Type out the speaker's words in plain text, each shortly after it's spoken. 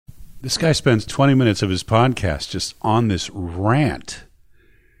This guy spends 20 minutes of his podcast just on this rant,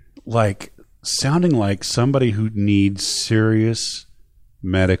 like sounding like somebody who needs serious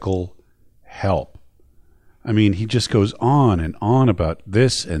medical help. I mean, he just goes on and on about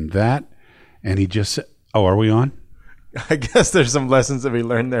this and that, and he just said, oh, are we on? I guess there's some lessons that we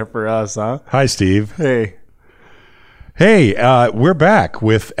learned there for us, huh? Hi, Steve. Hey. Hey, we're back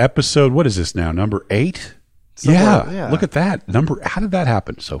with episode, what is this now, number 8? Yeah, look at that number. How did that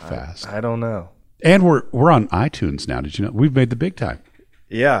happen so fast? I don't know. And we're on iTunes now. Did you know we've made the big time?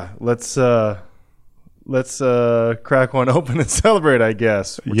 Yeah, let's crack one open and celebrate. I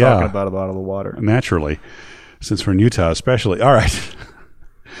guess we're talking about a bottle of water. Naturally, since we're in Utah, especially. All right,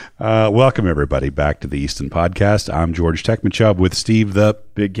 welcome everybody back to the Easton podcast. I'm George Techmanchub with Steve the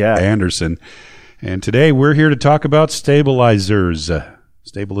Big Cat Anderson, and today we're here to talk about stabilizers,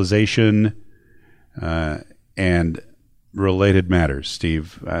 stabilization. And related matters,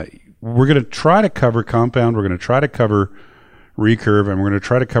 Steve. We're going to try to cover compound. We're going to try to cover recurve, and we're going to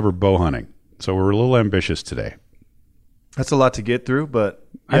try to cover bow hunting. So we're a little ambitious today. That's a lot to get through, but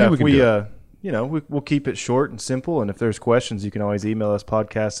I think we'll keep it short and simple. And if there's questions, you can always email us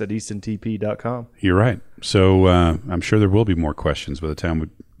podcast@eastontp.com. You're right. So I'm sure there will be more questions by the time we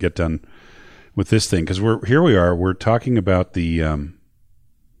get done with this thing, because we're talking about the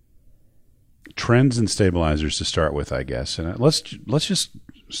trends and stabilizers to start with, I guess. And let's just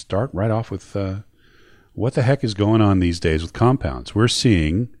start right off with what the heck is going on these days with compounds. We're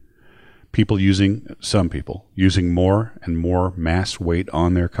seeing some people using more and more mass weight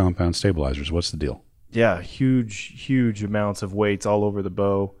on their compound stabilizers. What's the deal? Yeah, huge amounts of weights all over the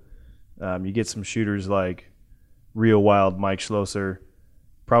bow. You get some shooters like Real Wild, Mike Schlosser,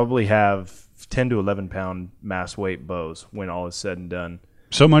 probably have 10 to 11 pound mass weight bows when all is said and done.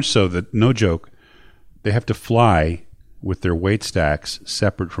 So much so that, no joke, they have to fly with their weight stacks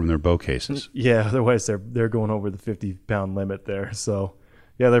separate from their bow cases. Yeah, otherwise they're going over the 50-pound limit there. So,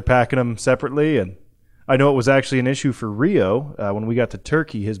 yeah, they're packing them separately. And I know it was actually an issue for Rio. When we got to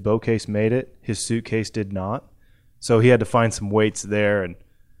Turkey, his bow case made it. His suitcase did not. So he had to find some weights there and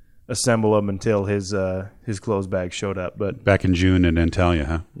assemble them until his clothes bag showed up. But back in June in Antalya,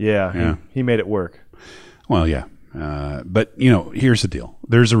 huh? Yeah. He made it work. Well, yeah. But, here's the deal.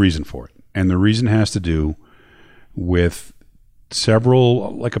 There's a reason for it. And the reason has to do with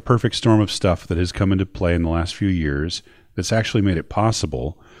several, like a perfect storm of stuff that has come into play in the last few years that's actually made it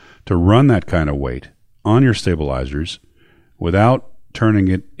possible to run that kind of weight on your stabilizers without turning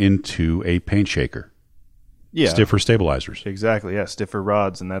it into a paint shaker. Yeah. Stiffer stabilizers. Exactly, yeah. Stiffer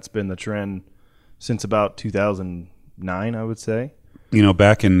rods. And that's been the trend since about 2009, I would say.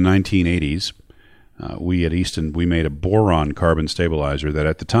 Back in the 1980s, we at Easton, we made a boron carbon stabilizer that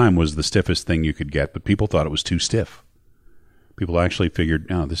at the time was the stiffest thing you could get, but people thought it was too stiff. People actually figured,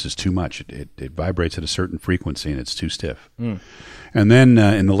 no, this is too much. It vibrates at a certain frequency and it's too stiff. And then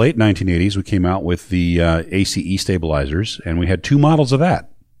in the late 1980s, we came out with the ACE stabilizers, and we had 2 models of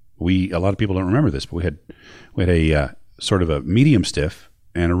that. A lot of people don't remember this, but we had a sort of a medium stiff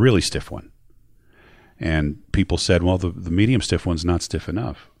and a really stiff one. And people said, well, the medium stiff one's not stiff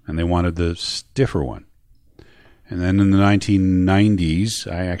enough. And they wanted the stiffer one. And then in the 1990s,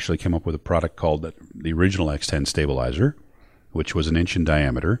 I actually came up with a product called the original X10 stabilizer, which was 1 inch in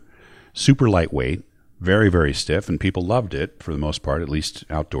diameter, super lightweight, very, very stiff, and people loved it for the most part, at least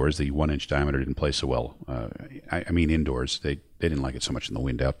outdoors. The 1 inch diameter didn't play so well. I mean indoors. They didn't like it so much in the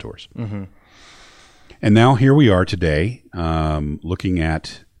wind outdoors. Mm-hmm. And now here we are today looking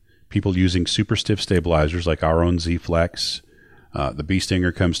at people using super stiff stabilizers like our own Z-Flex. The Bee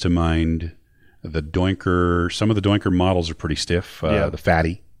Stinger comes to mind. The Doinker, some of the Doinker models are pretty stiff. The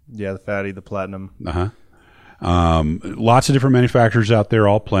Fatty. Yeah, the Fatty, the Platinum. Lots of different manufacturers out there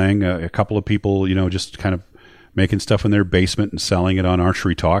all playing. A couple of people, just kind of making stuff in their basement and selling it on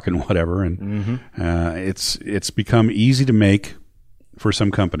Archery Talk and whatever. And it's become easy to make for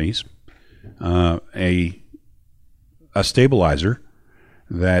some companies a stabilizer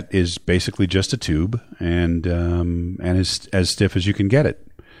that is basically just a tube and is as stiff as you can get it.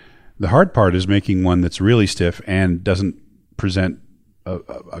 The hard part is making one that's really stiff and doesn't present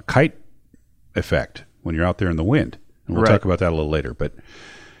a kite effect when you're out there in the wind. And we'll talk about that a little later. But,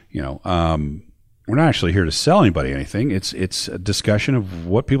 we're not actually here to sell anybody anything. It's a discussion of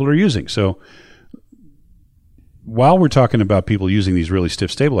what people are using. So while we're talking about people using these really stiff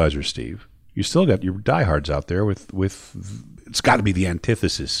stabilizers, Steve, you still got your diehards out there with it's got to be the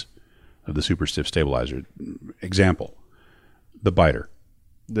antithesis of the super stiff stabilizer. Example, the biter.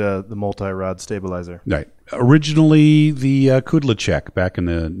 The multi-rod stabilizer. Right. Originally the Kudlacek back in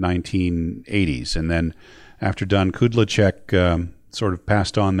the 1980s, and then after Don Kudlacek sort of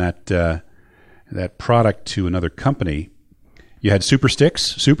passed on that product to another company. You had Super Sticks.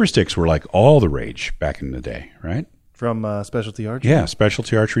 Super Sticks were like all the rage back in the day, right? From Specialty Archery? Yeah,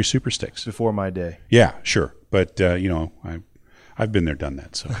 Specialty Archery Super Sticks. Before my day. Yeah, sure. But, I've been there, done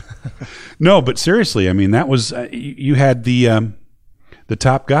that. So, no, but seriously, I mean, that was, you had the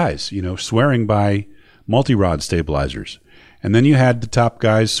top guys, swearing by multi-rod stabilizers. And then you had the top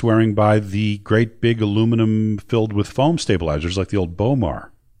guys swearing by the great big aluminum filled with foam stabilizers like the old Bomar.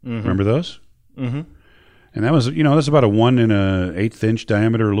 Mm-hmm. Remember those? Mm-hmm. And that was, that's about a 1 1/8 inch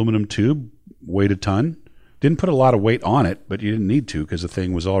diameter aluminum tube, weighed a ton. Didn't put a lot of weight on it, but you didn't need to because the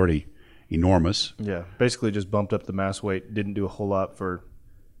thing was already enormous. Yeah, basically just bumped up the mass weight. Didn't do a whole lot for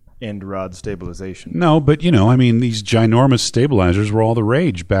end rod stabilization. No, but, these ginormous stabilizers were all the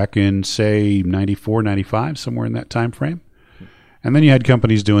rage back in, say, 94, 95, somewhere in that time frame. And then you had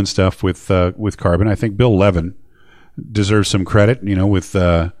companies doing stuff with carbon. I think Bill Levin deserves some credit, with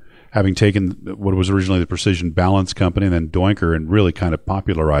having taken what was originally the Precision Balance Company and then Doinker and really kind of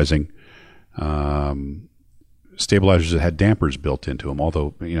popularizing stabilizers that had dampers built into them.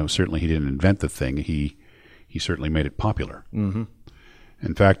 Although, certainly he didn't invent the thing. He certainly made it popular. Mm-hmm.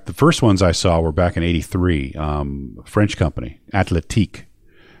 In fact, the first ones I saw were back in '83. French company, Atletique.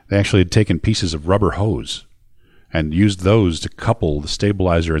 They actually had taken pieces of rubber hose and used those to couple the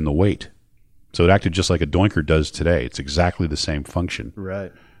stabilizer and the weight. So it acted just like a Doinker does today. It's exactly the same function.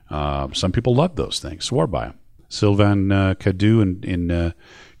 Right. Some people loved those things, swore by them. Sylvain Cadu in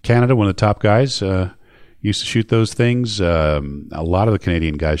Canada, one of the top guys, used to shoot those things. A lot of the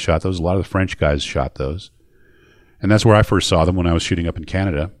Canadian guys shot those. A lot of the French guys shot those. And that's where I first saw them when I was shooting up in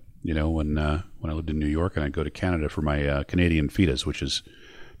Canada, when I lived in New York, and I'd go to Canada for my Canadian FITAs, which is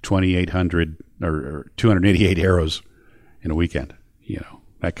 2,800 or 288 arrows in a weekend,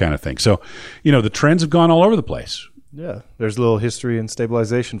 that kind of thing. So, the trends have gone all over the place. Yeah, there's a little history and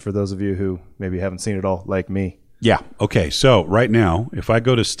stabilization for those of you who maybe haven't seen it all, like me. Yeah. Okay. So right now, if I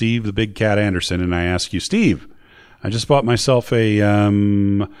go to Steve the Big Cat Anderson and I ask you, Steve, I just bought myself a,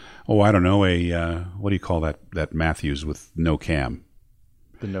 what do you call that Matthews with no cam?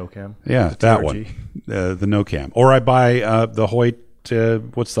 The no cam? Yeah, that one. The no cam. Or I buy the Hoyt,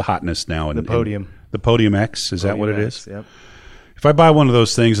 what's the hotness now? The Podium. The Podium X. Is that what it is? Yep. If I buy one of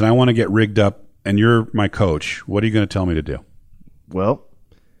those things and I want to get rigged up and you're my coach, what are you going to tell me to do? Well,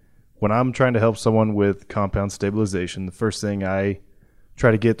 when I'm trying to help someone with compound stabilization, the first thing I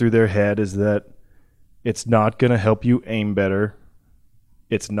try to get through their head is that it's not going to help you aim better.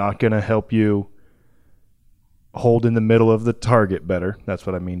 It's not going to help you hold in the middle of the target better. That's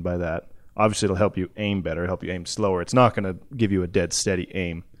what I mean by that. Obviously, it'll help you aim better, help you aim slower. It's not going to give you a dead steady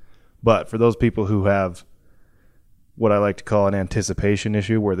aim. But for those people who have what I like to call an anticipation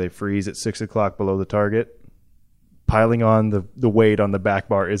issue, where they freeze at 6 o'clock below the target, piling on the weight on the back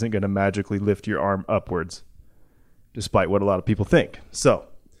bar isn't going to magically lift your arm upwards, despite what a lot of people think. So,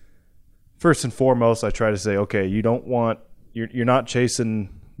 first and foremost, I try to say, okay, you're not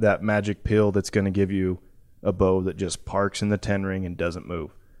chasing that magic pill that's going to give you a bow that just parks in the 10 ring and doesn't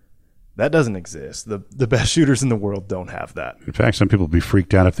move. That doesn't exist. The best shooters in the world don't have that. In fact, some people would be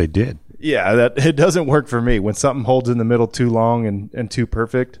freaked out if they did. Yeah, it doesn't work for me. When something holds in the middle too long and too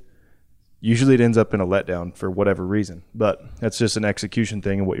perfect, usually it ends up in a letdown for whatever reason. But that's just an execution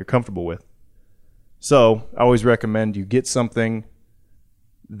thing and what you're comfortable with. So I always recommend you get something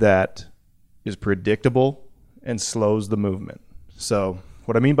that is predictable and slows the movement. So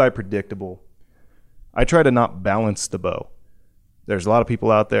what I mean by predictable, I try to not balance the bow. There's a lot of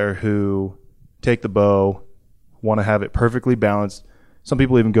people out there who take the bow, want to have it perfectly balanced. Some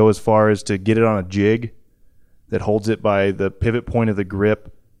people even go as far as to get it on a jig that holds it by the pivot point of the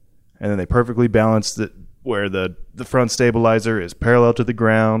grip, and then they perfectly balance it where the front stabilizer is parallel to the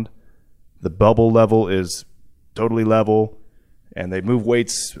ground, the bubble level is totally level, and they move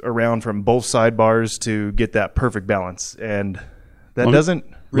weights around from both sidebars to get that perfect balance. And that doesn't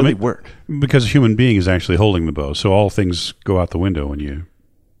really work. Because a human being is actually holding the bow, so all things go out the window when you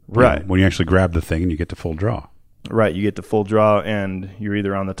actually grab the thing and you get to full draw. Right, you get to full draw, and you're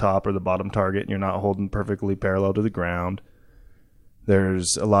either on the top or the bottom target, and you're not holding perfectly parallel to the ground.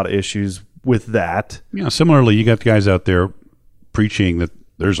 There's a lot of issues with that. Yeah, similarly, you got guys out there preaching that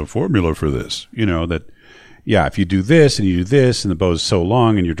there's a formula for this. That, if you do this and you do this, and the bow is so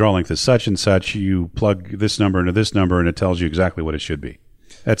long and your draw length is such and such, you plug this number into this number, and it tells you exactly what it should be.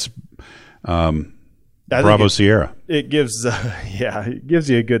 That's Bravo Sierra. It gives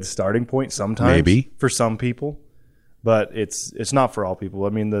you a good starting point sometimes. Maybe for some people, but it's not for all people. I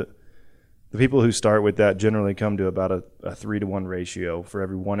mean, the people who start with that generally come to about a 3-to-1 ratio. For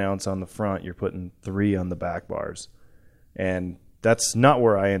every 1 ounce on the front, you're putting 3 on the back bars, and that's not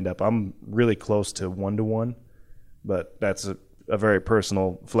where I end up. I'm really close to 1-to-1, but that's a very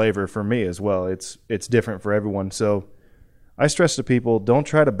personal flavor for me as well. It's different for everyone. So I stress to people, don't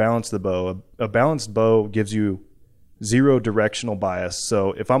try to balance the bow. A balanced bow gives you zero directional bias.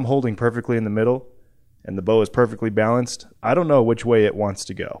 So if I'm holding perfectly in the middle and the bow is perfectly balanced, I don't know which way it wants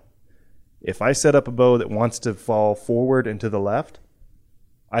to go. If I set up a bow that wants to fall forward and to the left,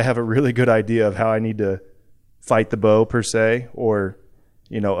 I have a really good idea of how I need to fight the bow per se, or,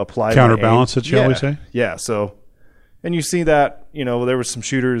 apply counterbalance it, shall we say? Yeah. So, and you see that, there was some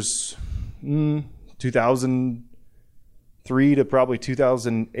shooters, 2003 to probably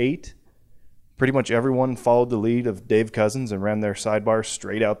 2008. Pretty much everyone followed the lead of Dave Cousins and ran their sidebar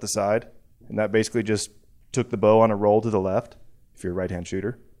straight out the side. And that basically just took the bow on a roll to the left, if you're a right-hand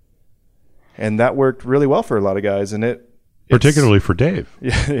shooter. And that worked really well for a lot of guys. And particularly for Dave.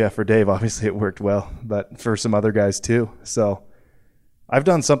 Yeah, for Dave, obviously it worked well, but for some other guys too. So I've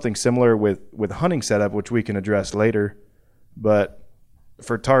done something similar with hunting setup, which we can address later. But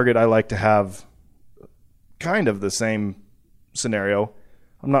for target, I like to have kind of the same scenario.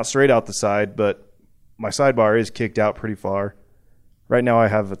 I'm not straight out the side, but my sidebar is kicked out pretty far. Right now I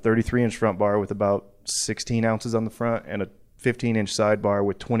have a 33-inch front bar with about 16 ounces on the front and a 15-inch sidebar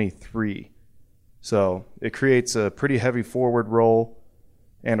with 23. So it creates a pretty heavy forward roll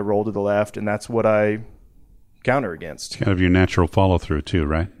and a roll to the left, and that's what I counter against. Kind of your natural follow-through too,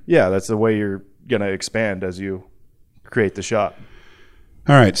 right? Yeah, that's the way you're going to expand as you create the shot.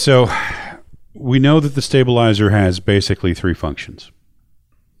 All right, so we know that the stabilizer has basically three functions.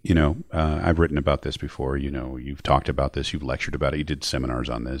 I've written about this before. You've talked about this. You've lectured about it. You did seminars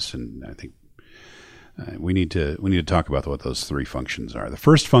on this, and I think we need to talk about what those three functions are. The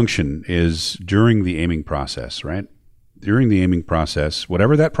first function is during the aiming process, right? During the aiming process,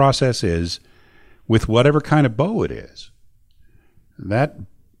 whatever that process is, with whatever kind of bow it is, that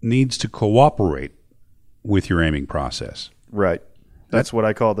needs to cooperate with your aiming process. Right. That's what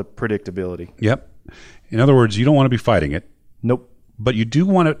I call the predictability. Yep. In other words, you don't want to be fighting it. Nope. But you do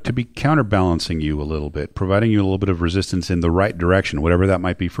want it to be counterbalancing you a little bit, providing you a little bit of resistance in the right direction, whatever that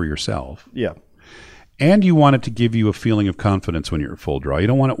might be for yourself. Yeah. And you want it to give you a feeling of confidence when you're at full draw. You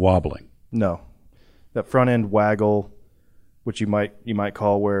don't want it wobbling. No. That front end waggle, which you might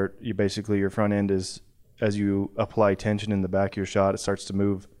call where you basically your front end is, as you apply tension in the back of your shot, it starts to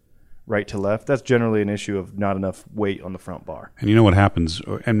move right to left. That's generally an issue of not enough weight on the front bar. And you know what happens,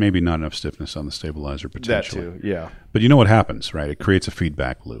 and maybe not enough stiffness on the stabilizer potentially. That too, yeah. But you know what happens, right? It creates a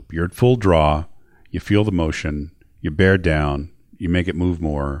feedback loop. You're at full draw, you feel the motion, you bear down, you make it move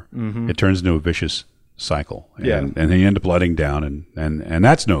more, it turns into a vicious cycle. And then you end up letting down, and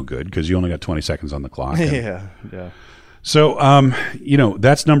that's no good because you only got 20 seconds on the clock. Yeah. So,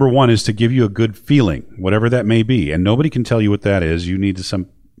 that's number one, is to give you a good feeling, whatever that may be. And nobody can tell you what that is. You need to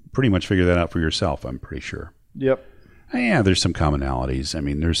pretty much figure that out for yourself, I'm pretty sure. Yep. Yeah, there's some commonalities. I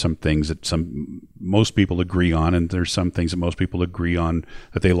mean, there's some things that most people agree on, and there's some things that most people agree on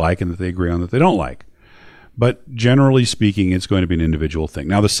that they like and that they agree on that they don't like. But generally speaking, it's going to be an individual thing.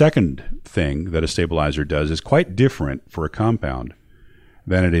 Now, the second thing that a stabilizer does is quite different for a compound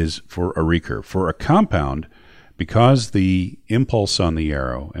than it is for a recurve. For a compound, because the impulse on the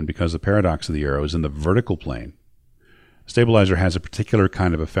arrow and because the paradox of the arrow is in the vertical plane, stabilizer has a particular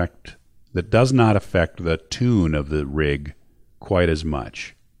kind of effect that does not affect the tune of the rig quite as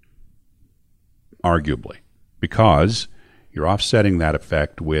much, arguably, because you're offsetting that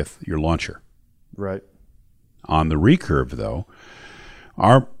effect with your launcher. Right. On the recurve, though,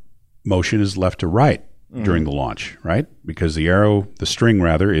 our motion is left to right during the launch, right? Because the string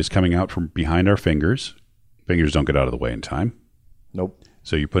is coming out from behind our fingers. Fingers don't get out of the way in time. Nope.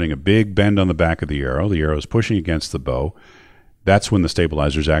 So you're putting a big bend on the back of the arrow. The arrow is pushing against the bow. That's when the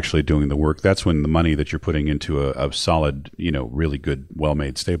stabilizer is actually doing the work. That's when the money that you're putting into a solid, really good,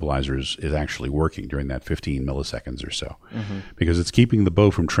 well-made stabilizer is actually working during that 15 milliseconds or so. Because it's keeping the bow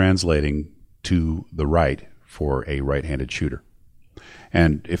from translating to the right for a right-handed shooter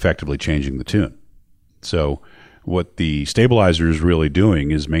and effectively changing the tune. So what the stabilizer is really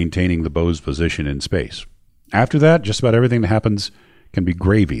doing is maintaining the bow's position in space. After that, just about everything that happens can be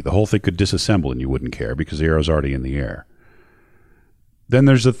gravy. The whole thing could disassemble and you wouldn't care because the arrow's already in the air. Then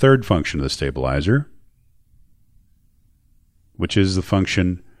there's the third function of the stabilizer, which is the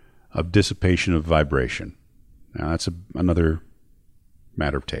function of dissipation of vibration. Now, that's another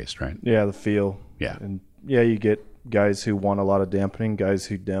matter of taste, right? Yeah, the feel. Yeah. And you get guys who want a lot of dampening, guys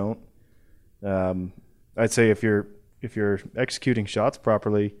who don't. I'd say if you're executing shots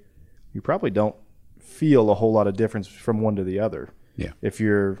properly, you probably don't feel a whole lot of difference from one to the other. Yeah. If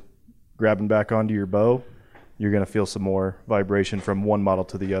you're grabbing back onto your bow, you're going to feel some more vibration from one model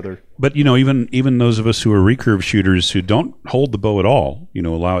to the other. But, even those of us who are recurve shooters who don't hold the bow at all,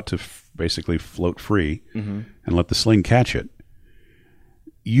 allow it to basically float free and let the sling catch it,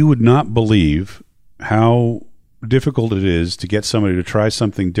 you would not believe how difficult it is to get somebody to try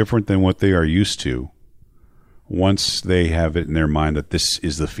something different than what they are used to once they have it in their mind that this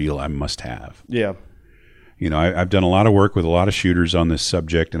is the feel I must have. Yeah. I've done a lot of work with a lot of shooters on this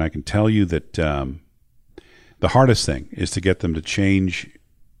subject, and I can tell you that the hardest thing is to get them to change,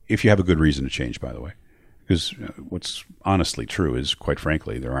 if you have a good reason to change, by the way. Because what's honestly true is, quite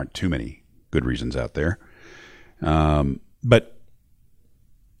frankly, there aren't too many good reasons out there. But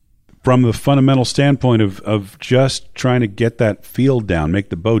from the fundamental standpoint of just trying to get that feel down, make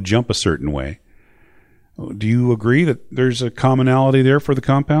the bow jump a certain way, do you agree that there's a commonality there for the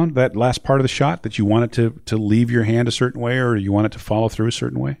compound, that last part of the shot, that you want it to leave your hand a certain way, or you want it to follow through a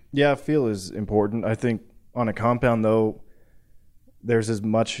certain way? Yeah, feel is important. I think on a compound, though, there's as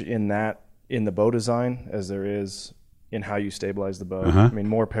much in the bow design as there is in how you stabilize the bow. I mean,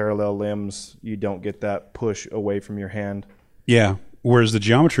 more parallel limbs, you don't get that push away from your hand. Yeah, whereas the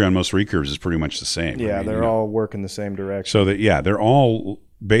geometry on most recurves is pretty much the same. Yeah, they're all working the same direction. So they're all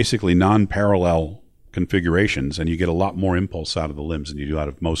basically non-parallel configurations, and you get a lot more impulse out of the limbs than you do out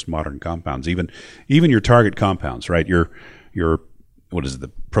of most modern compounds. Even your target compounds, right? Your what is it, the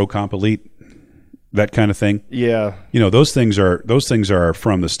Pro Comp Elite, that kind of thing. Yeah, those things are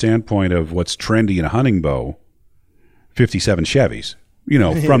from the standpoint of what's trendy in a hunting bow, 57 Chevys.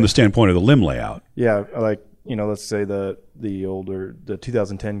 From the standpoint of the limb layout. Yeah, like let's say the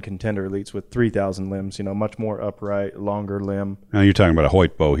 2010 Contender Elites with 3,000 limbs, much more upright, longer limb. Now you're talking about a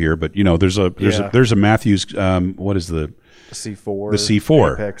Hoyt bow here, but there's a Matthews, what is the C4? The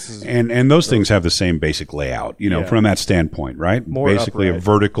C4. Apex and those things have the same basic layout, from that standpoint, right? More basically upright.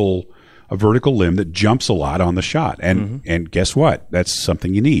 a vertical limb that jumps a lot on the shot. And guess what? That's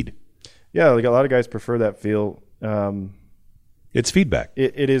something you need. Yeah, like a lot of guys prefer that feel. It's feedback.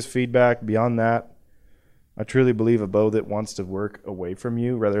 It is feedback. Beyond that, I truly believe a bow that wants to work away from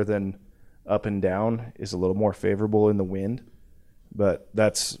you rather than up and down is a little more favorable in the wind. But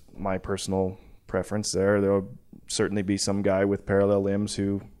that's my personal preference there. There will certainly be some guy with parallel limbs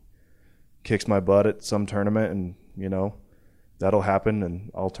who kicks my butt at some tournament, and, that'll happen,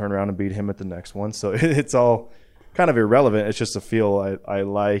 and I'll turn around and beat him at the next one. So it's all kind of irrelevant. It's just a feel I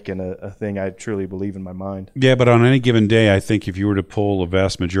like and a thing I truly believe in my mind. Yeah, but on any given day, I think if you were to poll a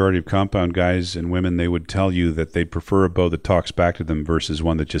vast majority of compound guys and women, they would tell you that they'd prefer a bow that talks back to them versus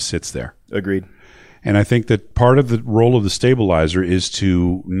one that just sits there. Agreed. And I think that part of the role of the stabilizer is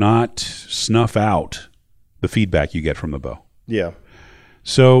to not snuff out the feedback you get from the bow. Yeah.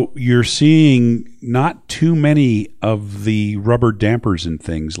 So you're seeing not too many of the rubber dampers and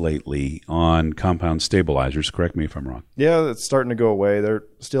things lately on compound stabilizers. Correct me if I'm wrong. Yeah, it's starting to go away. There are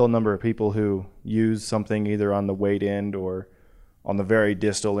still a number of people who use something either on the weight end or on the very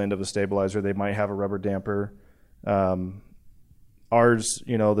distal end of a stabilizer. They might have a rubber damper. Ours,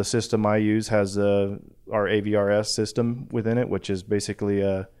 the system I use has our AVRS system within it, which is basically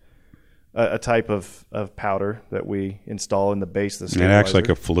a type of powder that we install in the base of the stabilizer. It acts like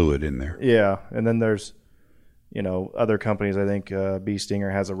a fluid in there. Yeah, and then there's, other companies. I think Bee Stinger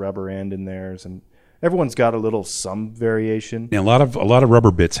has a rubber end in theirs, and everyone's got some variation. Yeah, a lot of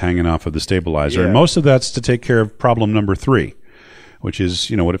rubber bits hanging off of the stabilizer, Yeah. and most of that's to take care of problem number 3, which is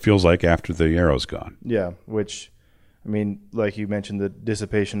what it feels like after the arrow's gone. Yeah, which, like you mentioned, the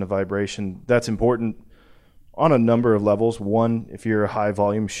dissipation of vibration, that's important on a number of levels. One, if you're a high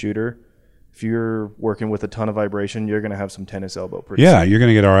volume shooter, if you're working with a ton of vibration, you're going to have some tennis elbow pretty soon. You're going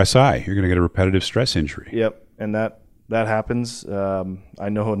to get RSI. You're going to get a repetitive stress injury. Yep, and that happens. I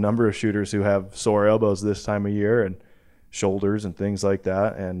know a number of shooters who have sore elbows this time of year and shoulders and things like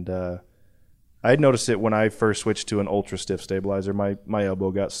that. And I had noticed it when I first switched to an ultra stiff stabilizer. My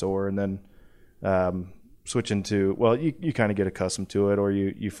elbow got sore, and then switching to, you kind of get accustomed to it, or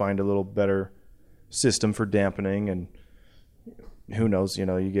you find a little better system for dampening, and who knows,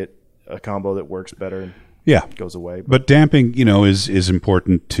 you get a combo that works better and goes away. But damping, is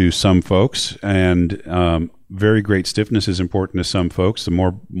important to some folks, and very great stiffness is important to some folks. The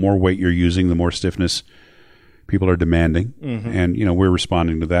more weight you're using, the more stiffness people are demanding. And, we're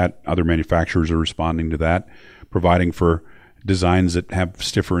responding to that. Other manufacturers are responding to that, providing for designs that have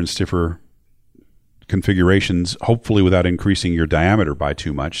stiffer and stiffer configurations, hopefully without increasing your diameter by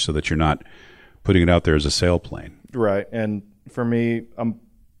too much, so that you're not putting it out there as a sailplane. Right. And for me, I'm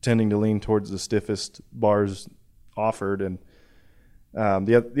tending to lean towards the stiffest bars offered. And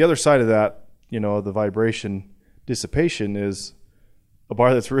the other side of that, the vibration dissipation, is a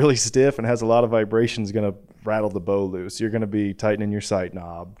bar that's really stiff and has a lot of vibration is going to rattle the bow loose. You're going to be tightening your sight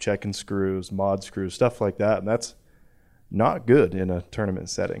knob, checking screws, mod screws, stuff like that. And that's not good in a tournament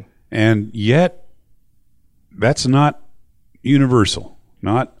setting. And yet, that's not universal.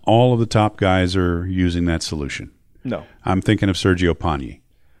 Not all of the top guys are using that solution. No. I'm thinking of Sergio Pagni.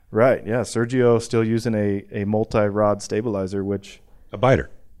 Right, yeah. Sergio still using a multi-rod stabilizer, which... A biter.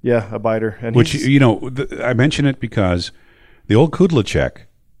 Yeah, a biter. And which, I mention it because the old Kudlacek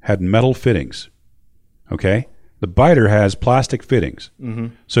had metal fittings, okay? The biter has plastic fittings.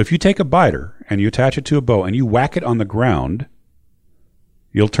 Mm-hmm. So if you take a biter and you attach it to a bow and you whack it on the ground,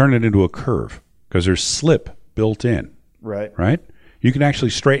 you'll turn it into a curve because there's slip built in. Right. Right? You can actually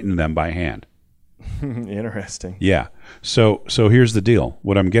straighten them by hand. Interesting. Yeah. So here's the deal.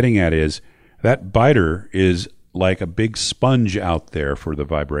 What I'm getting at is that biter is like a big sponge out there for the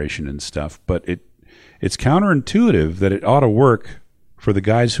vibration and stuff, but it's counterintuitive that it ought to work for the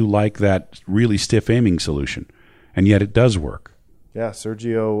guys who like that really stiff aiming solution, and yet it does work. Yeah,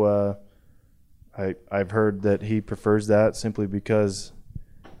 Sergio, I've heard that he prefers that simply because,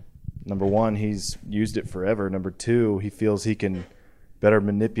 number one, he's used it forever. Number two, he feels he can better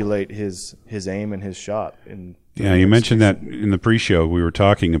manipulate his aim and his shot. Yeah, you mentioned that in the pre-show. We were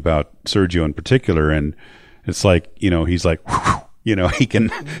talking about Sergio in particular, and it's like, he's like, he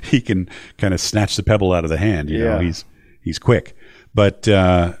can kind of snatch the pebble out of the hand. You know, he's quick, but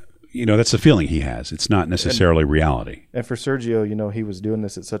that's the feeling he has. It's not necessarily reality. And for Sergio, he was doing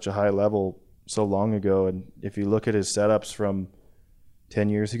this at such a high level so long ago, and if you look at his setups from 10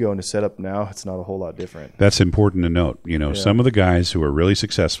 years ago and his setup now, it's not a whole lot different. That's important to note. Some of the guys who are really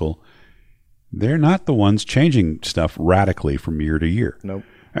successful, they're not the ones changing stuff radically from year to year. Nope.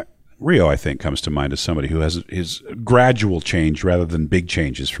 Rio, I think, comes to mind as somebody who has his gradual change rather than big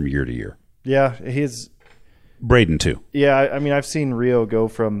changes from year to year. Yeah, Braden too. Yeah, I mean, I've seen Rio go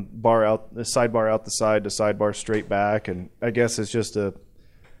from sidebar out the side to sidebar straight back, and I guess it's just a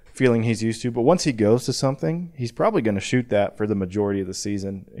feeling he's used to. But once he goes to something, he's probably going to shoot that for the majority of the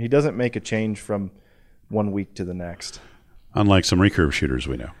season. He doesn't make a change from 1 week to the next. Unlike some recurve shooters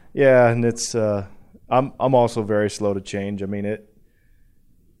we know. Yeah, and it's I'm also very slow to change. I mean,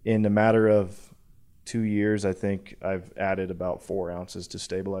 in a matter of 2 years, I think I've added about 4 ounces to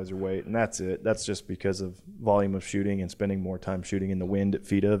stabilizer weight, and that's it. That's just because of volume of shooting and spending more time shooting in the wind at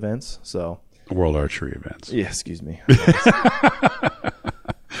FIDA events. So World Archery events. Yeah, excuse me.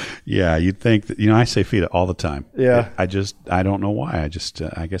 Yeah, you'd think that, I say FIDA all the time. Yeah. I don't know why.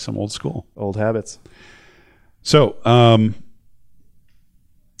 I guess I'm old school. Old habits. So,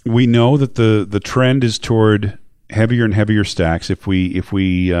 we know that the trend is toward heavier and heavier stacks. If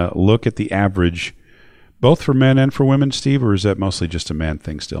we look at the average, both for men and for women, Steve, or is that mostly just a man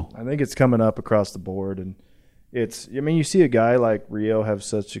thing still? I think it's coming up across the board, and you see a guy like Rio have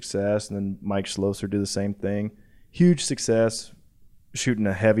such success, and then Mike Schlosser do the same thing. Huge success shooting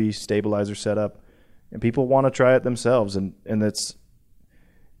a heavy stabilizer setup, and people want to try it themselves, and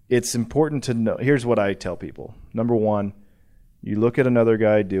it's important to know. Here's what I tell people. Number one, you look at another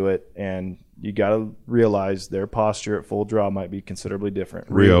guy do it, and you got to realize their posture at full draw might be considerably different.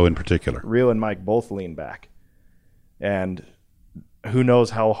 Rio in particular. Rio and Mike both lean back, and who knows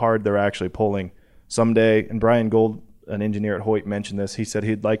how hard they're actually pulling. Someday, and Brian Gold, an engineer at Hoyt, mentioned this. He said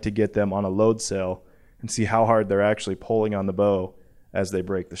he'd like to get them on a load cell and see how hard they're actually pulling on the bow as they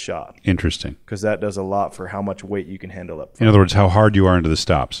break the shot. Interesting. Because that does a lot for how much weight you can handle up front. In other words, how hard you are into the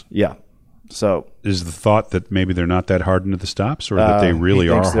stops. Yeah. So is the thought that maybe they're not that hard into the stops, or that they really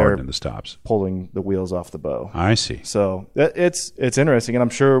are hard into the stops? Pulling the wheels off the bow. I see. So it's interesting, and I'm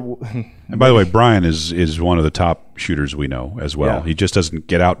sure. And by the way, Brian is one of the top shooters we know as well. Yeah. He just doesn't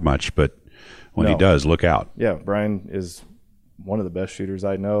get out much, but when he does, look out. Yeah, Brian is one of the best shooters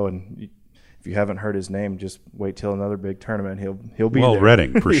I know, and if you haven't heard his name, just wait till another big tournament. He'll be there.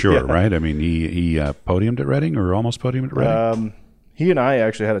 Reading for sure, yeah. Right? I mean, he podiumed at Reading, or almost podiumed at Reading. He and I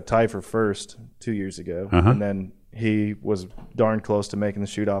actually had a tie for first 2 years ago, and then he was darn close to making the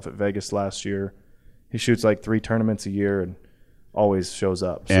shoot off at Vegas last year. He shoots like 3 tournaments a year and always shows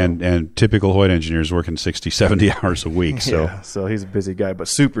up. So. And typical Hoyt engineers working 60, 70 hours a week. So yeah, so he's a busy guy, but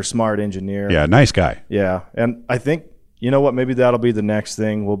super smart engineer. Yeah, nice guy. Yeah, and I think, you know what, maybe that'll be the next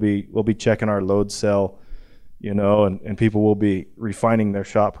thing. We'll be checking our load cell, and people will be refining their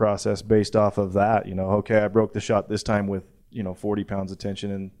shot process based off of that. Okay, I broke the shot this time with 40 pounds of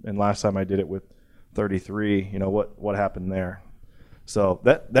tension, and last time I did it with 33. What happened there? So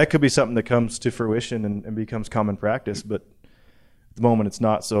that could be something that comes to fruition and becomes common practice, but at the moment it's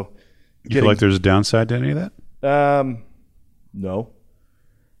not. So you feel like there's a downside to any of that? No,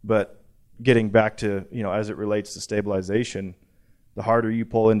 but getting back to as it relates to stabilization, the harder you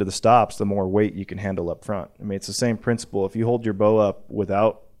pull into the stops, the more weight you can handle up front. I mean, it's the same principle. If you hold your bow up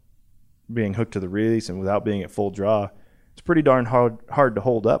without being hooked to the release and without being at full draw, it's pretty darn hard to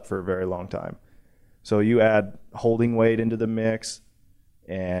hold up for a very long time. So you add holding weight into the mix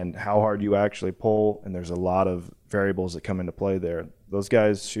and how hard you actually pull, and there's a lot of variables that come into play there. Those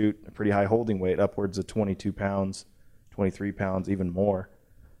guys shoot a pretty high holding weight, upwards of 22 pounds, 23 pounds, even more.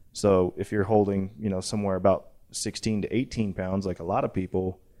 So if you're holding, somewhere about 16 to 18 pounds, like a lot of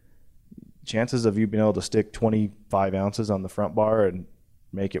people, chances of you being able to stick 25 ounces on the front bar and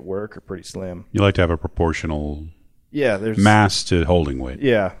make it work are pretty slim. You like to have a proportional there's mass to holding weight.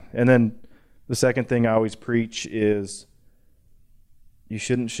 Yeah. And then the second thing I always preach is you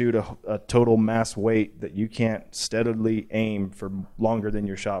shouldn't shoot a total mass weight that you can't steadily aim for longer than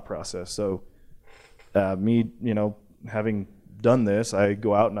your shot process. So me, having done this, I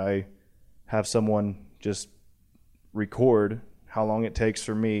go out and I have someone just record how long it takes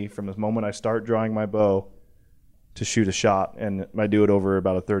for me from the moment I start drawing my bow to shoot a shot, and I do it over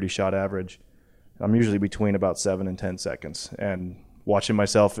about a 30 shot average. I'm usually between about 7 and 10 seconds, and watching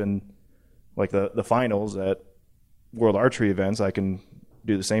myself in like the finals at World Archery events, I can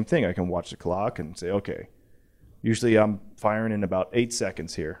do the same thing. I can watch the clock and say, okay, usually I'm firing in about 8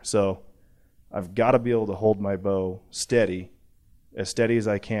 seconds here, so I've got to be able to hold my bow steady as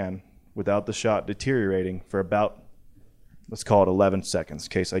I can without the shot deteriorating for about, let's call it 11 seconds in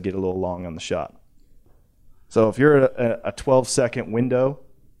case I get a little long on the shot. So if you're at a 12-second window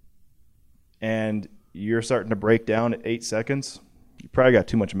and you're starting to break down at 8 seconds, you probably got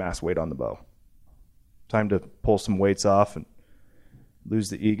too much mass weight on the bow. Time to pull some weights off and lose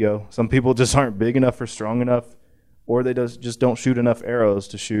the ego. Some people just aren't big enough or strong enough, or they just don't shoot enough arrows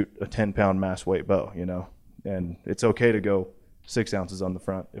to shoot a 10-pound mass weight bow, And it's okay to go 6 ounces on the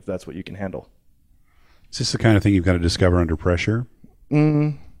front if that's what you can handle. Is this the kind of thing you've got to discover under pressure?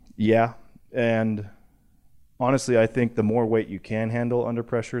 Yeah. And honestly, I think the more weight you can handle under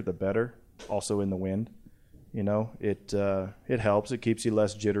pressure, the better. Also in the wind, it helps. It keeps you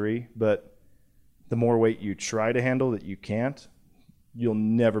less jittery. But the more weight you try to handle that you can't, you'll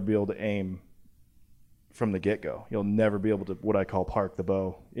never be able to aim from the get-go. You'll never be able to, what I call, park the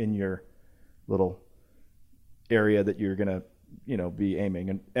bow in your little area that you're going to, be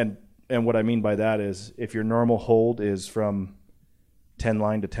aiming. And what I mean by that is if your normal hold is from 10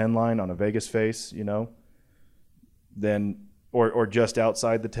 line to 10 line on a Vegas face, then or just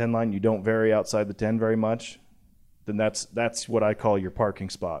outside the 10 line, you don't vary outside the 10 very much, then that's what I call your parking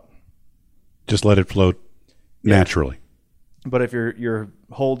spot. Just let it float naturally. But if your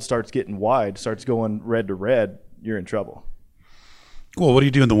hold starts getting wide, starts going red to red, you're in trouble. Well, what do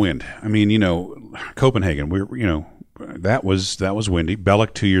you do in the wind? I mean, Copenhagen, that was windy.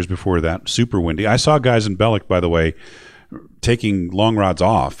 Bellick 2 years before that, super windy. I saw guys in Bellick, by the way, taking long rods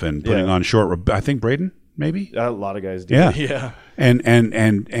off and putting on short. I think Braden, maybe a lot of guys do. Yeah.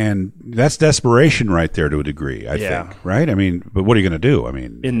 And that's desperation right there to a degree. I think, right? I mean, but what are you going to do? I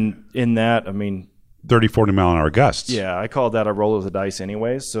mean, in that, 30, 40 mile an hour gusts. Yeah, I call that a roll of the dice,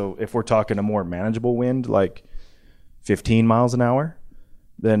 anyways. So if we're talking a more manageable wind, like 15 miles an hour,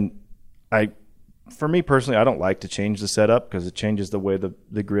 then for me personally, I don't like to change the setup because it changes the way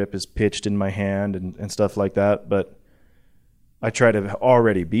the grip is pitched in my hand and stuff like that. But I try to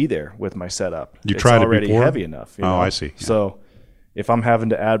already be there with my setup. It's already heavy enough. I see. Yeah. So if I'm having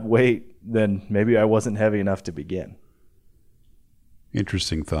to add weight, then maybe I wasn't heavy enough to begin.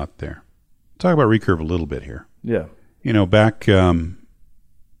 Interesting thought there. Talk about recurve a little bit here. Yeah. Back in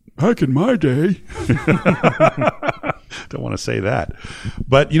my day. Don't want to say that.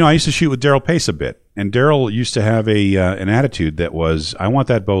 But, I used to shoot with Daryl Pace a bit. And Daryl used to have an attitude that was, I want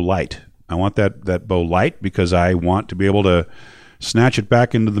that bow light. I want that bow light because I want to be able to snatch it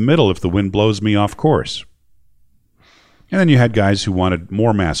back into the middle if the wind blows me off course. And then you had guys who wanted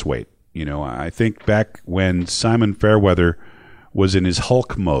more mass weight. I think back when Simon Fairweather was in his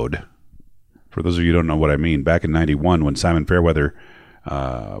Hulk mode, for those of you who don't know what I mean, back in 91 when Simon Fairweather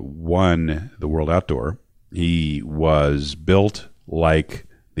won the World Outdoor, he was built like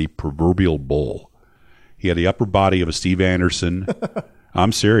the proverbial bull. He had the upper body of a Steve Anderson.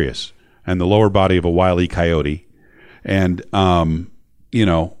 I'm serious. And the lower body of a Wile E. Coyote. And, and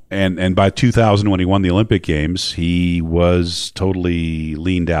by 2000 when he won the Olympic Games, he was totally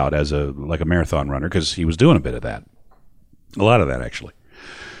leaned out as like a marathon runner because he was doing a bit of that. A lot of that, actually.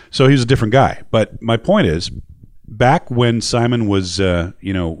 So he was a different guy. But my point is, back when Simon was,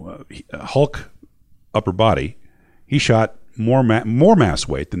 Hulk upper body, he shot more mass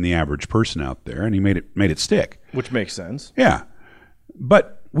weight than the average person out there, and he made it stick. Which makes sense. Yeah.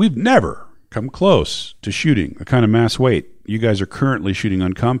 But we've never come close to shooting the kind of mass weight you guys are currently shooting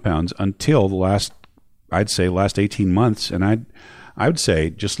on compounds until the last 18 months. And I would say,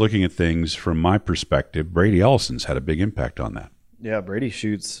 just looking at things from my perspective, Brady Ellison's had a big impact on that. Yeah, Brady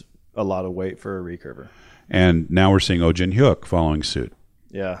shoots a lot of weight for a recurver. And now we're seeing Oh-Jin Hyuk following suit.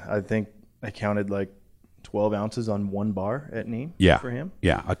 Yeah, I think I counted like 12 ounces on one bar at Neem for him.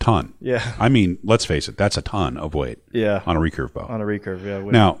 Yeah, a ton. Yeah. I mean, let's face it, that's a ton of weight on a recurve bow. On a recurve, yeah.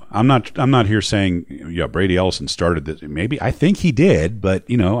 Now, I'm not here saying Brady Ellison started this. Maybe I think he did, but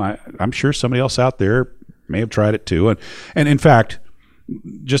I'm sure somebody else out there may have tried it too. And in fact,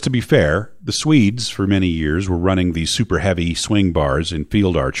 just to be fair, the Swedes for many years were running these super heavy swing bars in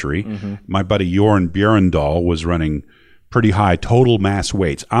field archery. Mm-hmm. My buddy Jorn Bjerendal was running pretty high total mass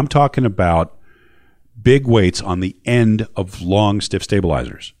weights. I'm talking about big weights on the end of long, stiff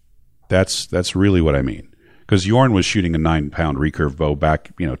stabilizers. That's really what I mean. Because Jorn was shooting a 9-pound recurve bow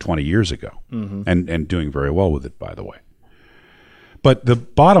back 20 years ago, and doing very well with it, by the way. But the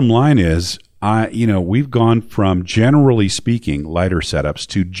bottom line is, we've gone from, generally speaking, lighter setups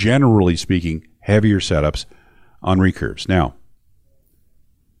to, generally speaking, heavier setups on recurves. Now,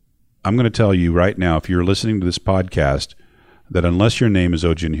 I'm going to tell you right now, if you're listening to this podcast, that unless your name is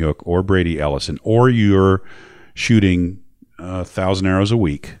Oh-Jin Hyuk or Brady Ellison, or you're shooting 1,000 arrows a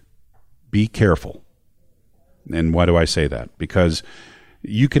week, be careful. And why do I say that? Because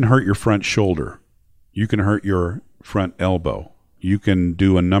you can hurt your front shoulder. You can hurt your front elbow. You can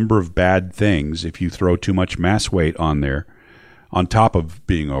do a number of bad things if you throw too much mass weight on there, on top of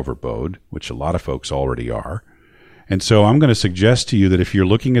being overbowed, which a lot of folks already are. And so I'm going to suggest to you that if you're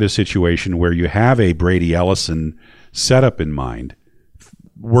looking at a situation where you have a Brady Ellison setup in mind,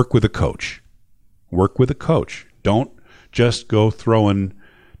 work with a coach. Work with a coach. Don't just go throwing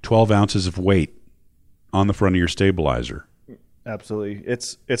 12 ounces of weight on the front of your stabilizer. Absolutely.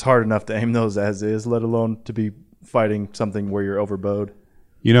 It's hard enough to aim those as is, let alone to be fighting something where you're overbowed.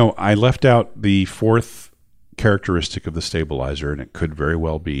 I left out the fourth characteristic of the stabilizer, and it could very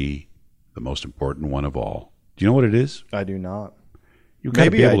well be the most important one of all. Do you know what it is? I do not.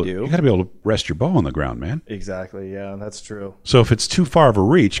 Maybe I do. You got to be able to rest your bow on the ground, man. Exactly. Yeah, that's true. So if it's too far of a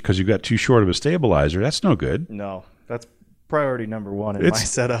reach because you got too short of a stabilizer, that's no good. No, that's priority number one in my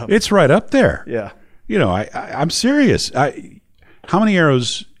setup. It's right up there. Yeah. I'm serious. How many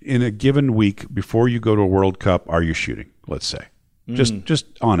arrows in a given week before you go to a World Cup are you shooting? Let's say, just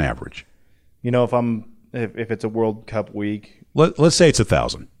on average. If it's a World Cup week, let's say it's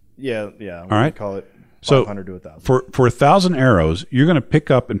 1,000. Yeah. All right. Call it 500 to 1,000. For 1,000 arrows, you're going to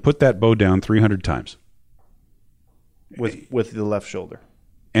pick up and put that bow down 300 times with the left shoulder,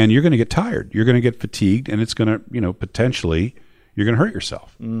 and you're going to get tired. You're going to get fatigued, and it's going to potentially you're going to hurt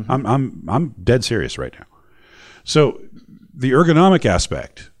yourself. Mm-hmm. I'm dead serious right now. So the ergonomic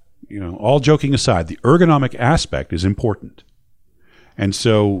aspect, all joking aside, the ergonomic aspect is important, and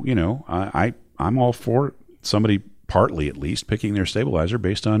so I'm all for somebody, partly at least, picking their stabilizer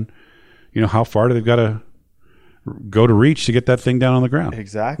based on how far they've got to go to reach to get that thing down on the ground.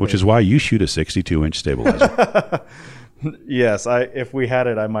 Exactly. Which is why you shoot a 62-inch stabilizer. Yes, if we had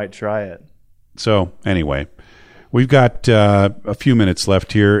it, I might try it. So anyway, we've got a few minutes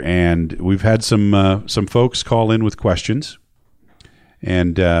left here, and we've had some folks call in with questions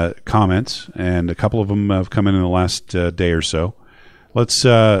and comments, and a couple of them have come in the last day or so.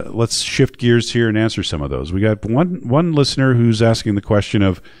 Let's shift gears here and answer some of those. We got one listener who's asking the question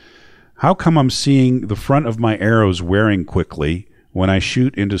of, how come I'm seeing the front of my arrows wearing quickly when I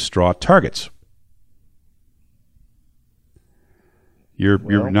shoot into straw targets?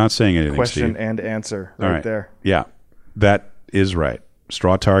 You're not saying anything, question Steve. And answer right there. Yeah, that is right.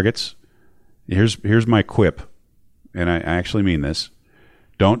 Straw targets. Here's my quip, and I actually mean this.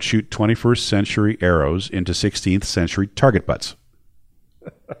 Don't shoot 21st century arrows into 16th century target butts.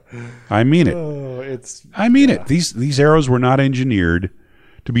 I mean it. I mean it. These arrows were not engineered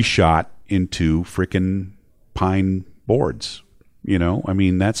to be shot into frickin' pine boards.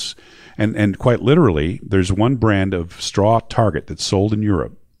 That's and quite literally, there's one brand of straw target that's sold in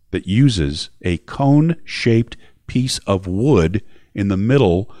Europe that uses a cone-shaped piece of wood in the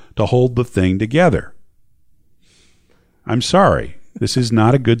middle to hold the thing together. I'm sorry. This is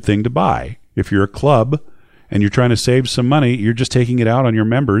not a good thing to buy. If you're a club and you're trying to save some money, you're just taking it out on your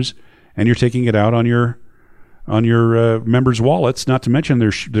members, and you're taking it out on your members' wallets. Not to mention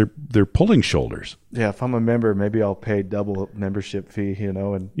they're pulling shoulders. Yeah, if I'm a member, maybe I'll pay double membership fee, and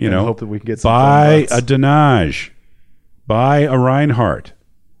hope that we can get some. Buy a Denage, buy a Reinhardt,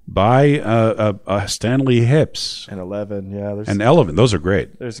 buy a Stanley Hips, an 11. Yeah, an 11. Those are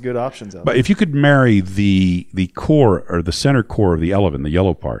great. There's good options out there. But if you could marry the core or the center core of the 11, the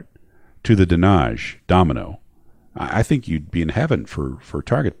yellow part, to the Denage domino, I think you'd be in heaven for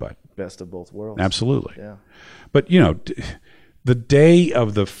target butt. Best of both worlds. Absolutely. Yeah. But, the day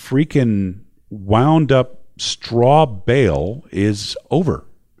of the freaking wound up straw bale is over,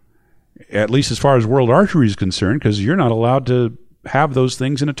 at least as far as World Archery is concerned, because you're not allowed to have those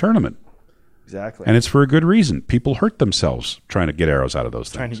things in a tournament. Exactly. And it's for a good reason. People hurt themselves trying to get arrows out of those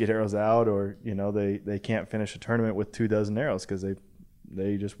things. Trying to get arrows out, or, they can't finish a tournament with 24 arrows because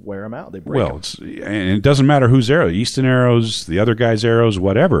they just wear them out. They break them. And it doesn't matter whose arrow, Easton arrows, the other guy's arrows,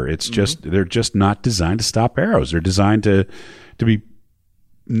 whatever. It's just, they're just not designed to stop arrows. They're designed to be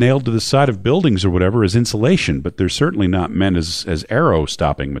nailed to the side of buildings or whatever as insulation, but they're certainly not meant as arrow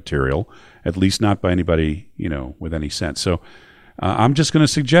stopping material, at least not by anybody, with any sense. So I'm just going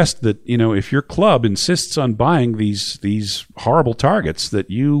to suggest that, if your club insists on buying these horrible targets, that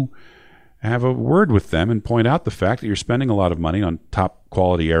you have a word with them and point out the fact that you're spending a lot of money on top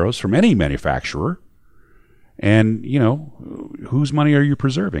quality arrows from any manufacturer. And, whose money are you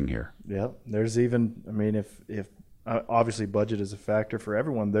preserving here? Yeah. There's even, if obviously budget is a factor for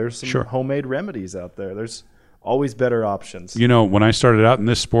everyone, there's some homemade remedies out there. There's always better options. When I started out in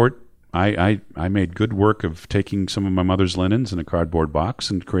this sport, I made good work of taking some of my mother's linens in a cardboard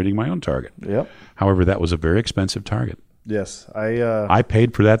box and creating my own target. Yep. However, that was a very expensive target. Yes. I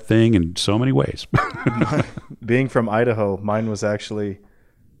paid for that thing in so many ways. Being from Idaho, mine was actually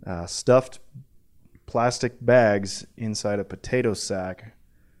stuffed plastic bags inside a potato sack.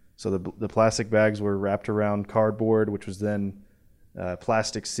 So the plastic bags were wrapped around cardboard, which was then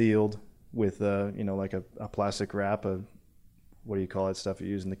plastic sealed with like a plastic wrap. What do you call that stuff you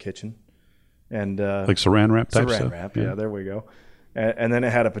use in the kitchen? And like Saran wrap type stuff. Saran wrap. Yeah, there we go. And then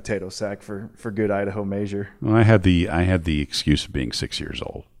it had a potato sack for good Idaho measure. Well, I had the excuse of being 6 years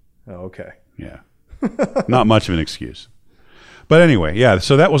old. Oh, okay. Yeah, not much of an excuse. But anyway, yeah.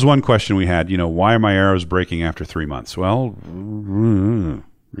 So that was one question we had. Why are my arrows breaking after 3 months? Well,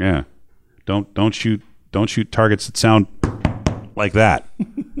 yeah. Don't shoot targets that sound like that.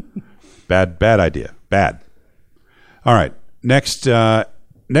 Bad idea. Bad. All right. Next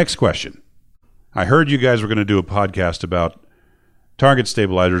question. I heard you guys were going to do a podcast about target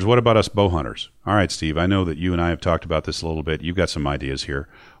stabilizers. What about us bow hunters? All right, Steve, I know that you and I have talked about this a little bit. You've got some ideas here.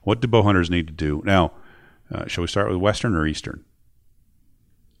 What do bow hunters need to do? Now, shall we start with Western or Eastern?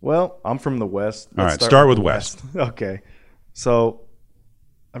 Well, I'm from the West. All right, start with West. Okay. So,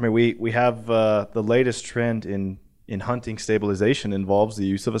 we have the latest trend in hunting stabilization involves the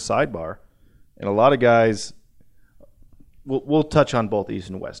use of a sidebar. And a lot of guys, we'll touch on both East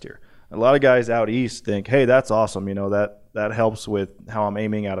and West here. A lot of guys out East think, hey, that's awesome. That helps with how I'm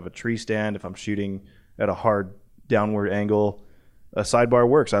aiming out of a tree stand. If I'm shooting at a hard downward angle, a sidebar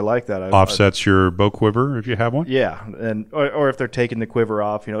works. I like that. Offsets your bow quiver if you have one? Yeah, and or if they're taking the quiver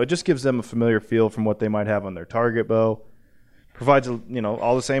off, it just gives them a familiar feel from what they might have on their target bow. Provides,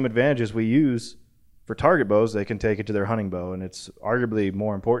 all the same advantages we use for target bows, they can take it to their hunting bow, and it's arguably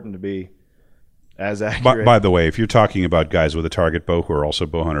more important to be as accurate. By the way, if you're talking about guys with a target bow who are also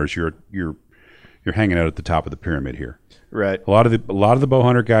bow hunters, you're hanging out at the top of the pyramid here. Right. A lot of the bow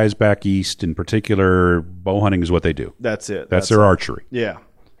hunter guys back east, in particular, bow hunting is what they do. That's it. That's their archery. Yeah.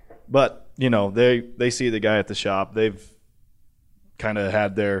 But, they see the guy at the shop. They've kind of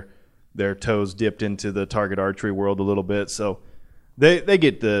had their toes dipped into the target archery world a little bit. So they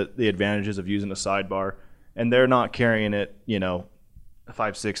get the advantages of using a sidebar, and they're not carrying it,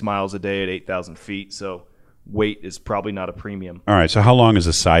 5-6 miles a day at 8,000 feet. So weight is probably not a premium. All right. So how long is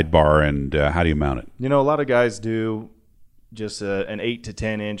a sidebar, and how do you mount it? A lot of guys do just an 8 to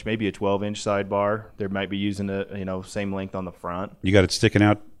 10 inch, maybe a 12-inch sidebar. They might be using same length on the front. You got it sticking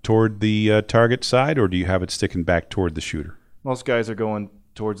out toward the target side, or do you have it sticking back toward the shooter? Most guys are going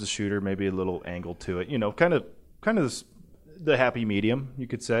towards the shooter, maybe a little angle to it. Kind of the happy medium, you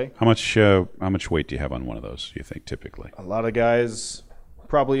could say. How much weight do you have on one of those, you think, typically? A lot of guys,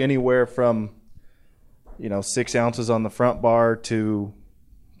 probably anywhere from 6 ounces on the front bar to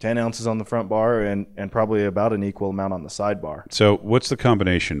 10 ounces on the front bar, and probably about an equal amount on the sidebar. So what's the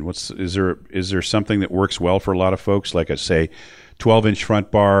combination? Is there something that works well for a lot of folks, like I say 12-inch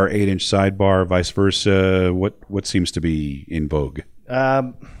front bar, 8-inch sidebar, vice versa? What seems to be in vogue?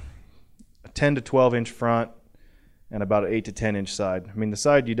 A 10 to 12-inch front and about an 8 to 10-inch side. The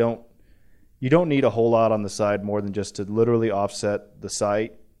side, you don't need a whole lot on the side more than just to literally offset the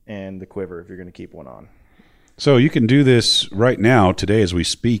sight and the quiver if you're going to keep one on. So you can do this right now, today as we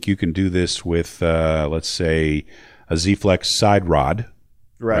speak. You can do this with, let's say, a Z-Flex side rod,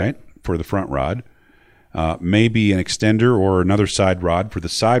 right, for the front rod. Maybe an extender or another side rod for the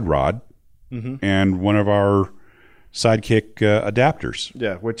side rod, and one of our Sidekick adapters.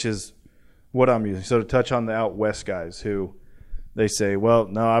 Yeah, which is what I'm using. So to touch on the out west guys who they say, well,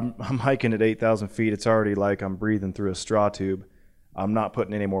 no, I'm hiking at 8,000 feet. It's already like I'm breathing through a straw tube. I'm not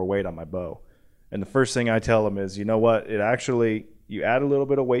putting any more weight on my bow. And the first thing I tell them is, you know what? It actually, you add a little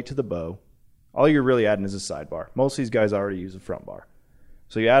bit of weight to the bow. All you're really adding is a sidebar. Most of these guys already use a front bar.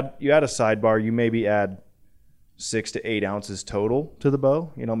 So you add a sidebar, you maybe add 6 to 8 ounces total to the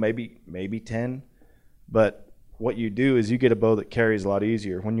bow, maybe 10. But what you do is you get a bow that carries a lot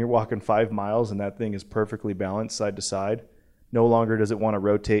easier. When you're walking 5 miles and that thing is perfectly balanced side to side, no longer does it want to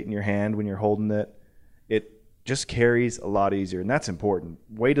rotate in your hand when you're holding it. It just carries a lot easier, and that's important.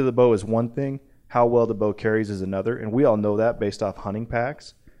 Weight of the bow is one thing. How well the bow carries is another, and we all know that based off hunting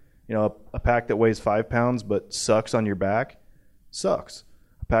packs. A pack that weighs 5 pounds but sucks on your back sucks.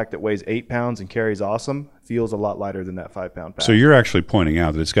 A pack that weighs 8 pounds and carries awesome feels a lot lighter than that 5-pound pack. So you're actually pointing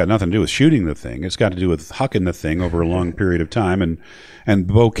out that it's got nothing to do with shooting the thing. It's got to do with hucking the thing over a long period of time, and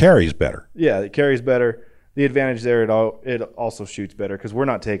the bow carries better. Yeah, it carries better. The advantage there, it also shoots better because we're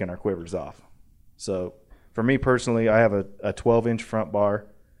not taking our quivers off. So for me personally, I have a 12-inch front bar,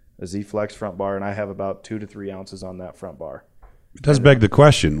 a Z-Flex front bar, and I have about 2 to 3 ounces on that front bar. It does beg the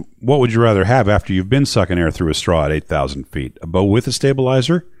question, what would you rather have after you've been sucking air through a straw at 8,000 feet? A bow with a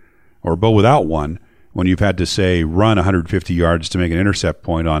stabilizer or a bow without one when you've had to, say, run 150 yards to make an intercept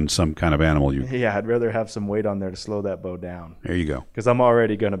point on some kind of animal? Yeah, I'd rather have some weight on there to slow that bow down. There you go. Because I'm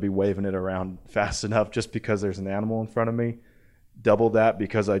already going to be waving it around fast enough just because there's an animal in front of me. Double that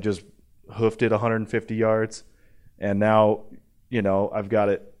because I just hoofed it 150 yards. And now, I've got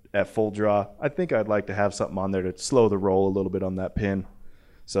it at full draw. I think I'd like to have something on there to slow the roll a little bit on that pin.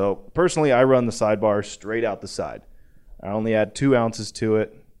 So personally, I run the sidebar straight out the side. I only add 2 ounces to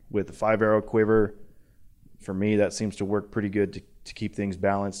it with a 5-arrow quiver. For me, that seems to work pretty good to keep things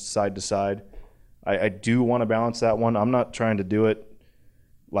balanced side to side. I do want to balance that one. I'm not trying to do it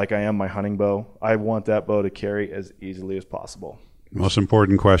like I am my hunting bow. I want that bow to carry as easily as possible. Most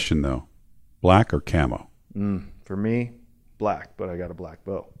important question, though, black or camo? For me, black, but I got a black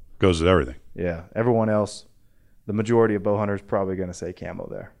bow. Goes with everything. Yeah. Everyone else, the majority of bow hunters probably going to say camo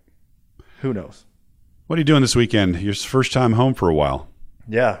there. Who knows? What are you doing this weekend? Your first time home for a while.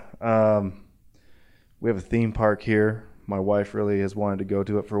 Yeah. We have a theme park here. My wife really has wanted to go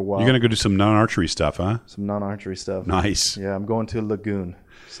to it for a while. You're going to go do some non-archery stuff, huh? Some non-archery stuff. Nice. Yeah, I'm going to Lagoon.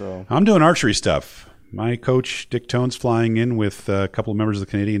 So I'm doing archery stuff. My coach, Dick Tone's flying in with a couple of members of the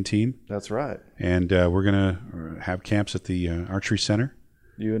Canadian team. That's right. And we're going to have camps at the Archery Center.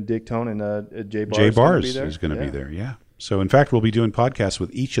 You and Dick Tone and Jay Bars. Jay Bars is going to be there, yeah. So, in fact, we'll be doing podcasts with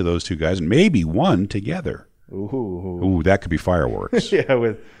each of those two guys, and maybe one together. Ooh, that could be fireworks. Yeah,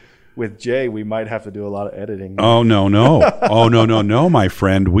 with Jay, we might have to do a lot of editing. Oh, no. Oh, no, my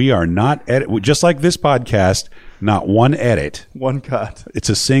friend. We are not just like this podcast, not one edit. One cut. It's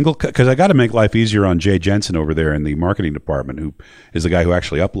a single cut, because I got to make life easier on Jay Jensen over there in the marketing department, who is the guy who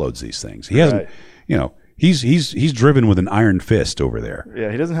actually uploads these things. He hasn't, he's driven with an iron fist over there.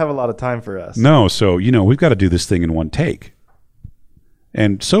 Yeah, he doesn't have a lot of time for us. No, so, we've got to do this thing in one take.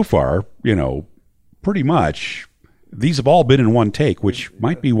 And so far, pretty much these have all been in one take, which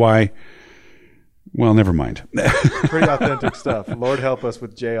might be why, well, never mind. Pretty authentic stuff. Lord help us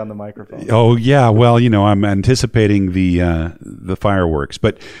with Jay on the microphone. Oh, yeah. Well, I'm anticipating the fireworks.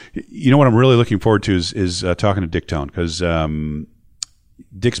 But what I'm really looking forward to is talking to Dick Tone, because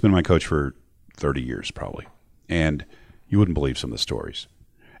Dick's been my coach for 30 years probably. And you wouldn't believe some of the stories.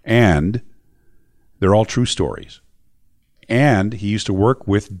 And they're all true stories. And he used to work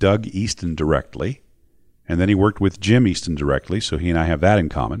with Doug Easton directly. And then he worked with Jim Easton directly, so he and I have that in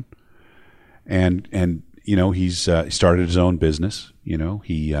common. And he started his own business.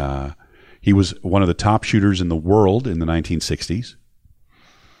 He was one of the top shooters in the world in the 1960s.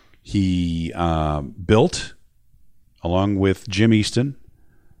 He built, along with Jim Easton,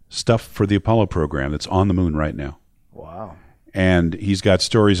 stuff for the Apollo program that's on the moon right now. Wow. And he's got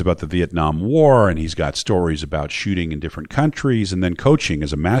stories about the Vietnam War, and he's got stories about shooting in different countries, and then coaching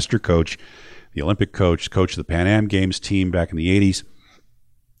as a master coach, the Olympic coach of the Pan Am Games team back in the 80s.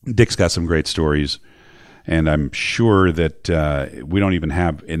 Dick's got some great stories, and I'm sure that we don't even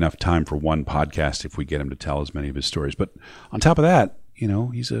have enough time for one podcast if we get him to tell as many of his stories. But on top of that,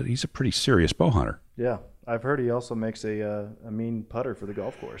 he's a pretty serious bow hunter. Yeah, I've heard he also makes a mean putter for the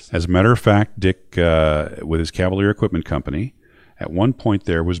golf course. As a matter of fact, Dick, with his Cavalier Equipment Company, at one point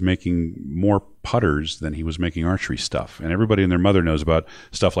there was making more putters than he was making archery stuff. And everybody and their mother knows about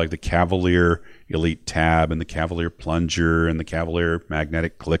stuff like the Cavalier Elite Tab and the Cavalier Plunger and the Cavalier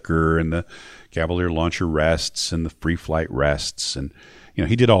Magnetic Clicker and the Cavalier Launcher Rests and the Free Flight Rests. And,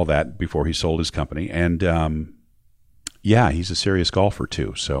 he did all that before he sold his company. And Yeah, he's a serious golfer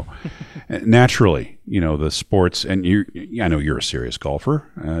too. So naturally, the sports, and I know you're a serious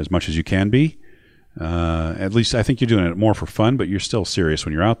golfer as much as you can be. At least I think you're doing it more for fun, but you're still serious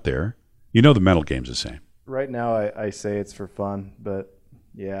when you're out there. The mental game's the same. Right now, I say it's for fun, but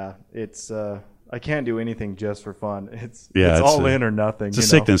yeah, it's I can't do anything just for fun. It's all in or nothing. It's a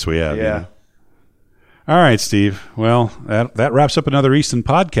sickness we have. Yeah. All right, Steve. Well, that wraps up another Easton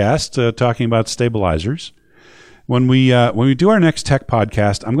podcast talking about stabilizers. When we do our next tech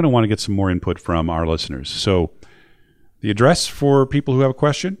podcast, I'm going to want to get some more input from our listeners. So the address for people who have a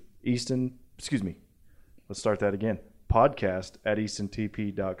question? Let's start that again. Podcast at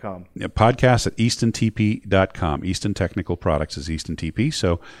eastontp.com. Yeah, podcast at eastontp.com. Easton Technical Products is Easton TP.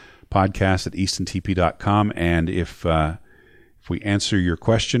 So podcast at eastontp.com. And if we answer your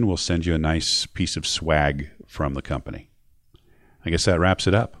question, we'll send you a nice piece of swag from the company. I guess that wraps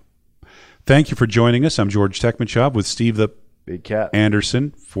it up. Thank you for joining us. I'm George Tekmitchov with Steve the Big Cat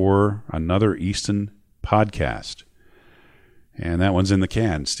Anderson for another Easton podcast. And that one's in the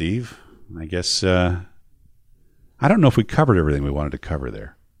can, Steve. I guess I don't know if we covered everything we wanted to cover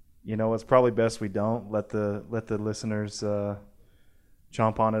there. It's probably best we don't. Let the listeners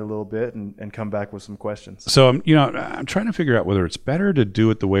chomp on it a little bit and come back with some questions. So I'm trying to figure out whether it's better to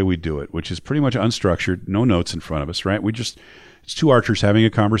do it the way we do it, which is pretty much unstructured, no notes in front of us, right? It's two archers having a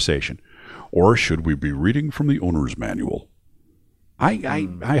conversation. Or should we be reading from the owner's manual?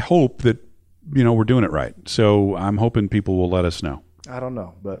 I hope that we're doing it right. So I'm hoping people will let us know. I don't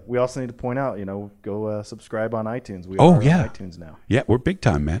know, but we also need to point out, go subscribe on iTunes. We are on iTunes now. Yeah, we're big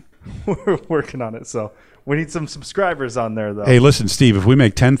time, man. We're working on it, so we need some subscribers on there, though. Hey, listen, Steve, if we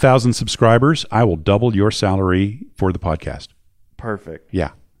make 10,000 subscribers, I will double your salary for the podcast. Perfect.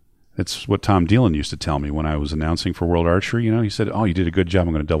 Yeah. That's what Tom Dillon used to tell me when I was announcing for World Archery. He said, "Oh, you did a good job.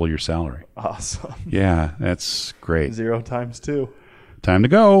 I'm going to double your salary." Awesome. Yeah, that's great. 0 times 2. Time to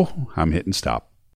go. I'm hitting stop.